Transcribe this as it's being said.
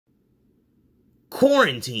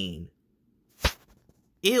Quarantine.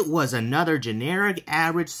 It was another generic,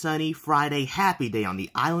 average, sunny Friday happy day on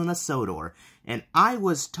the island of Sodor, and I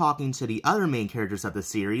was talking to the other main characters of the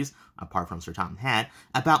series, apart from Sir Tom Hat,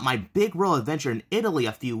 about my big roll adventure in Italy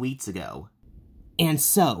a few weeks ago. And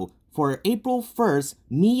so, for April 1st,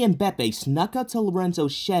 me and Beppe snuck up to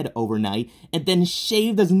Lorenzo's shed overnight and then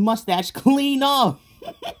shaved his mustache clean off.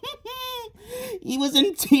 He was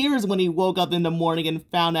in tears when he woke up in the morning and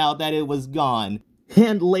found out that it was gone.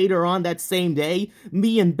 And later on that same day,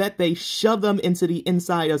 me and Beppe shoved them into the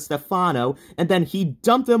inside of Stefano, and then he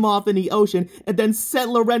dumped them off in the ocean, and then set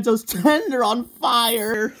Lorenzo's tender on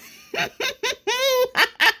fire.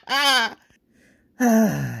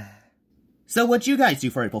 So what'd you guys do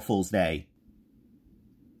for April Fool's Day?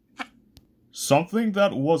 Something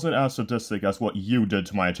that wasn't as sadistic as what you did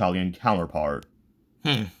to my Italian counterpart.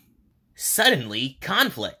 Suddenly,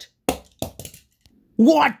 conflict.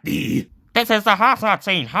 What the? This is the hot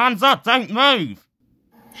scene. Hands up, don't move!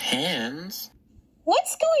 Hands?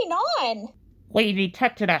 What's going on? We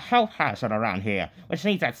detected a health hazard around here, which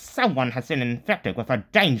means that someone has been infected with a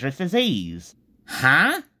dangerous disease.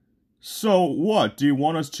 Huh? So what, do you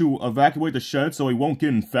want us to evacuate the shed so he won't get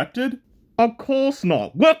infected? Of course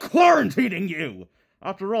not. We're quarantining you!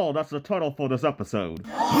 After all, that's the title for this episode.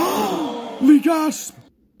 We gasp!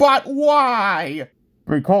 But why?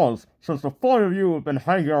 Because, since the four of you have been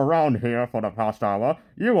hanging around here for the past hour,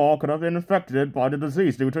 you all could have been infected by the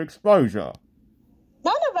disease due to exposure.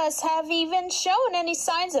 None of us have even shown any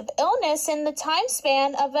signs of illness in the time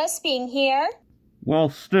span of us being here. Well,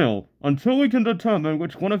 still, until we can determine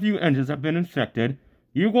which one of you engines have been infected,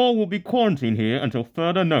 you all will be quarantined here until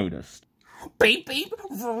further notice. Beep beep.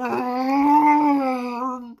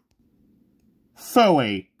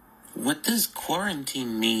 Phooey. What does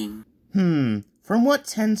quarantine mean? From what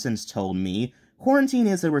Tencent's told me, quarantine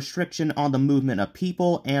is a restriction on the movement of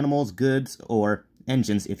people, animals, goods, or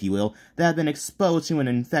engines, if you will, that have been exposed to an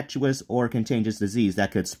infectious or contagious disease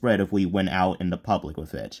that could spread if we went out in the public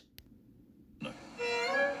with it.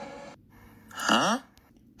 Huh?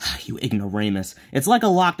 You ignoramus. It's like a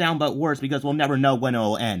lockdown but worse because we'll never know when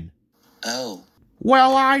it'll end. Oh.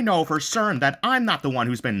 Well, I know for certain that I'm not the one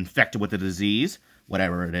who's been infected with the disease,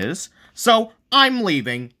 whatever it is, so I'm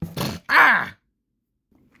leaving. Ah!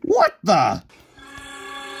 What the?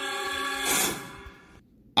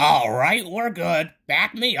 Alright, we're good.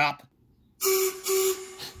 Back me up.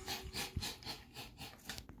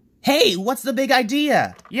 Hey, what's the big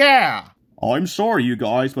idea? Yeah! I'm sorry, you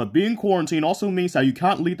guys, but being quarantined also means that you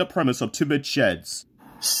can't leave the premise of 2-bit sheds.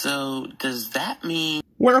 So, does that mean...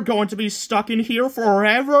 We're going to be stuck in here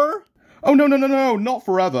forever? Oh, no, not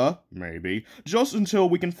forever. Maybe. Just until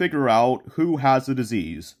we can figure out who has the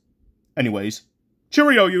disease. Anyways,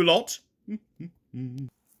 cheerio, you lot!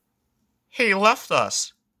 He left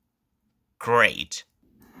us. Great.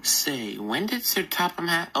 Say, when did Sir Topham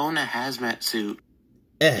Hatt own a hazmat suit?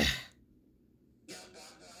 Ugh.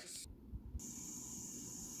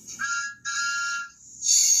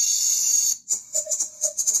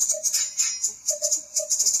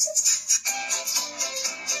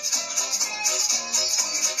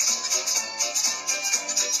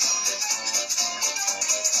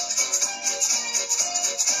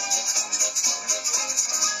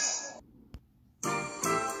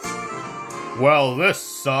 Well, this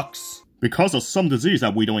sucks. Because of some disease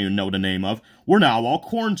that we don't even know the name of, we're now all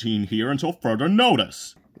quarantined here until further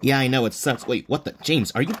notice. Yeah, I know, it sucks. Wait, what the?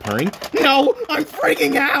 James, are you purring? No! I'm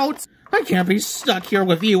freaking out! I can't be stuck here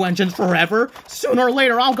with you engines forever! Sooner or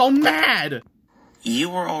later, I'll go mad!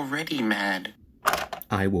 You were already mad.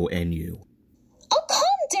 I will end you. Oh, calm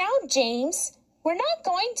down, James. We're not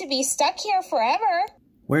going to be stuck here forever.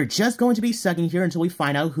 We're just going to be stuck in here until we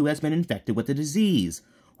find out who has been infected with the disease.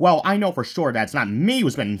 Well, I know for sure that it's not me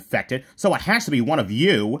who's been infected, so it has to be one of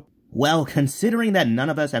you. Well, considering that none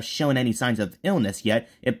of us have shown any signs of illness yet,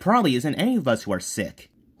 it probably isn't any of us who are sick.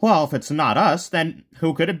 Well, if it's not us, then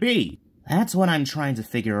who could it be? That's what I'm trying to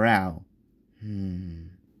figure out.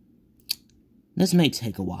 This may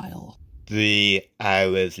take a while. 3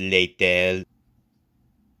 hours later.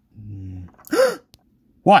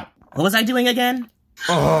 What? What was I doing again?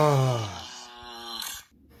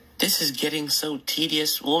 This is getting so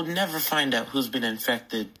tedious, we'll never find out who's been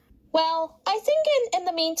infected. Well, I think in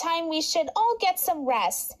the meantime, we should all get some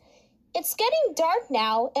rest. It's getting dark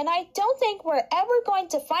now, and I don't think we're ever going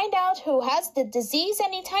to find out who has the disease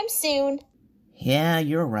anytime soon. Yeah,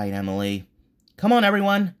 you're right, Emily. Come on,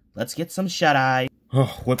 everyone. Let's get some shut-eye.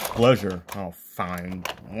 Oh, with pleasure. Oh, fine.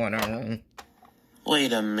 Whatever.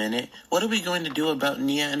 Wait a minute. What are we going to do about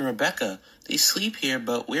Nia and Rebecca? They sleep here,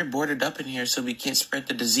 but we're boarded up in here so we can't spread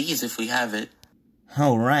the disease if we have it.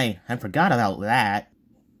 Oh, right. I forgot about that.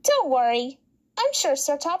 Don't worry. I'm sure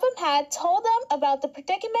Sir Topham Hatt told them about the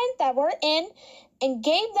predicament that we're in and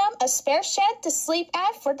gave them a spare shed to sleep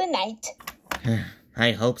at for the night.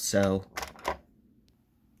 I hope so.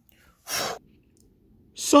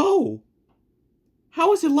 So,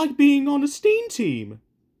 how is it like being on a steam team?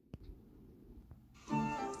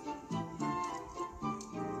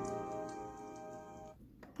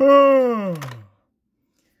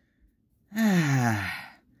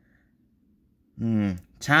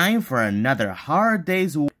 Time for another hard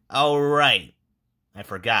day's work. Oh, right. I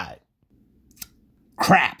forgot.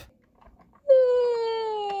 Crap!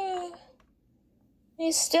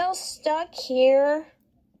 He's still stuck here.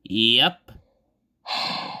 Yep.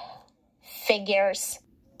 Figures.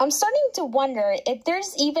 I'm starting to wonder if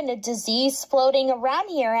there's even a disease floating around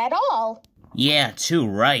here at all. Yeah, too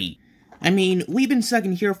right. I mean, we've been stuck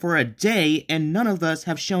in here for a day, and none of us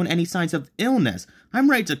have shown any signs of illness. I'm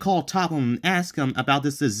ready to call Topham and ask him about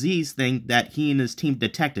this disease thing that he and his team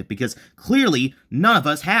detected, because clearly none of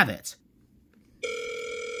us have it.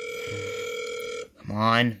 Come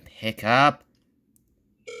on, pick up.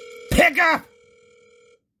 Pick up!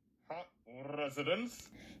 Residence?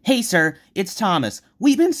 Hey, sir, it's Thomas.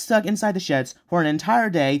 We've been stuck inside the sheds for an entire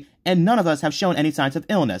day, and none of us have shown any signs of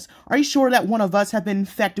illness. Are you sure that one of us have been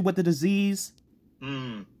infected with the disease?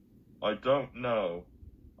 I don't know.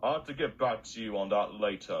 I'll have to get back to you on that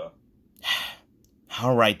later.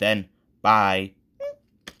 Alright then. Bye.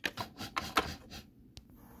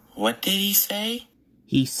 What did he say?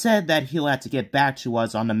 He said that he'll have to get back to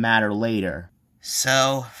us on the matter later.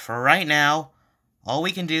 So, for right now, all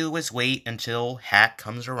we can do is wait until Hack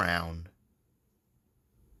comes around.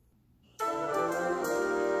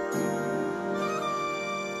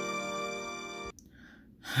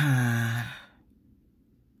 Huh?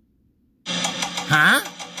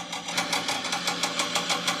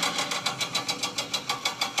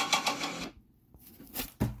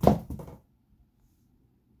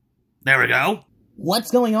 There we go.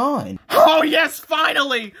 What's going on? Oh yes,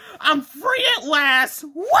 finally! I'm free at last!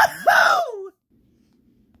 Woohoo!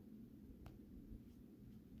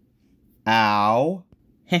 Ow.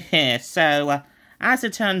 So, as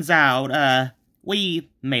it turns out,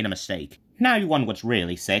 we made a mistake. Now you wonder what's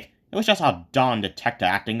really sick. It was just our darn detector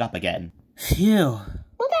acting up again. Phew.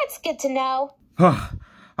 Well, that's good to know.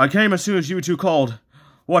 I came as soon as you two called.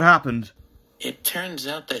 What happened? It turns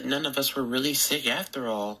out that none of us were really sick after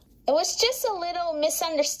all. It was just a little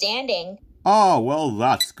misunderstanding. Oh, well,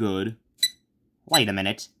 that's good. Wait a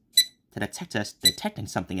minute. The detector's detecting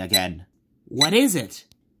something again. What is it?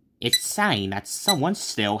 It's saying that someone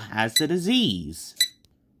still has the disease.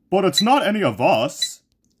 But it's not any of us.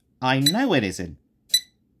 I know it isn't.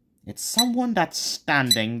 It's someone that's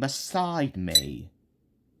standing beside me.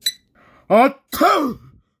 Holy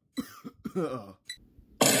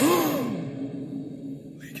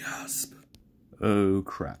gasp. Oh,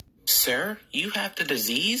 crap. Sir, you have the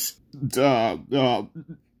disease?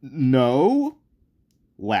 No?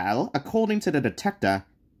 Well, according to the detector,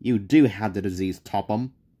 you do have the disease,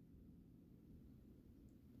 Topham.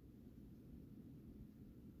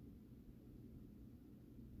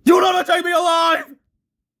 You're not gonna take me alive!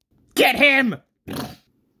 Get him!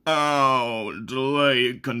 Oh,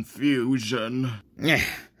 delayed confusion.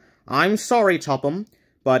 I'm sorry, Topham,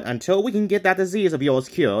 but until we can get that disease of yours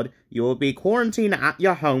cured, you will be quarantined at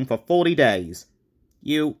your home for 40 days.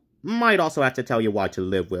 You might also have to tell your wife to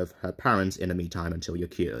live with her parents in the meantime until you're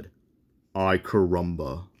cured. Ay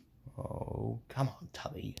caramba. Oh, come on,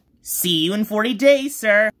 Tubby. See you in 40 days,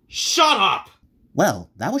 sir! Shut up! Well,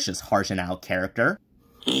 that was just harsh and out character.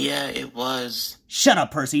 Yeah, it was. Shut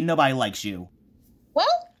up, Percy, nobody likes you.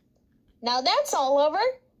 Well, now that's all over.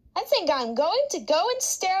 I think I'm going to go and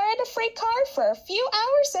stare at a freight car for a few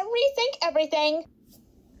hours and rethink everything.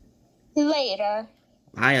 Later.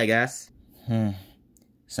 Bye, I guess.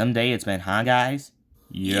 Someday it's been, huh, guys?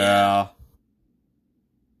 Yeah.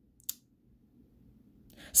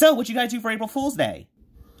 So, what you guys do for April Fool's Day?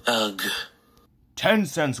 Ugh. 10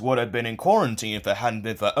 cents would have been in quarantine if it hadn't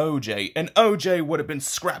been for OJ, and OJ would have been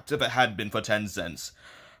scrapped if it hadn't been for 10 cents.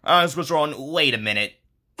 As was wrong. Wait a minute.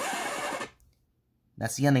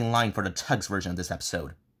 That's the ending line for the Tugs version of this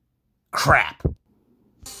episode. Crap.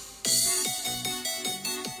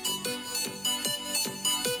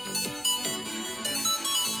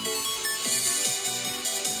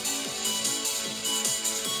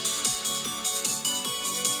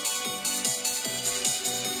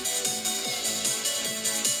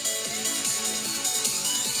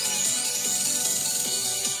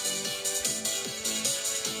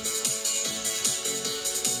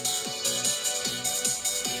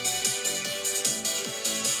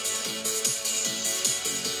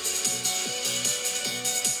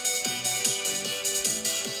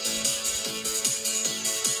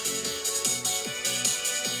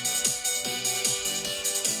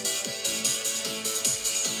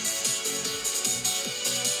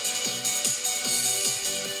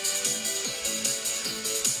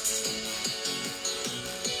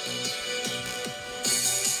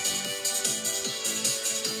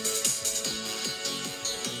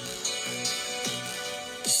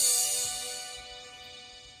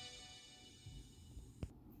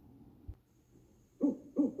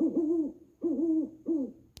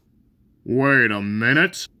 Wait a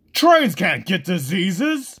minute. Trains can't get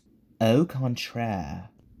diseases! Au contraire.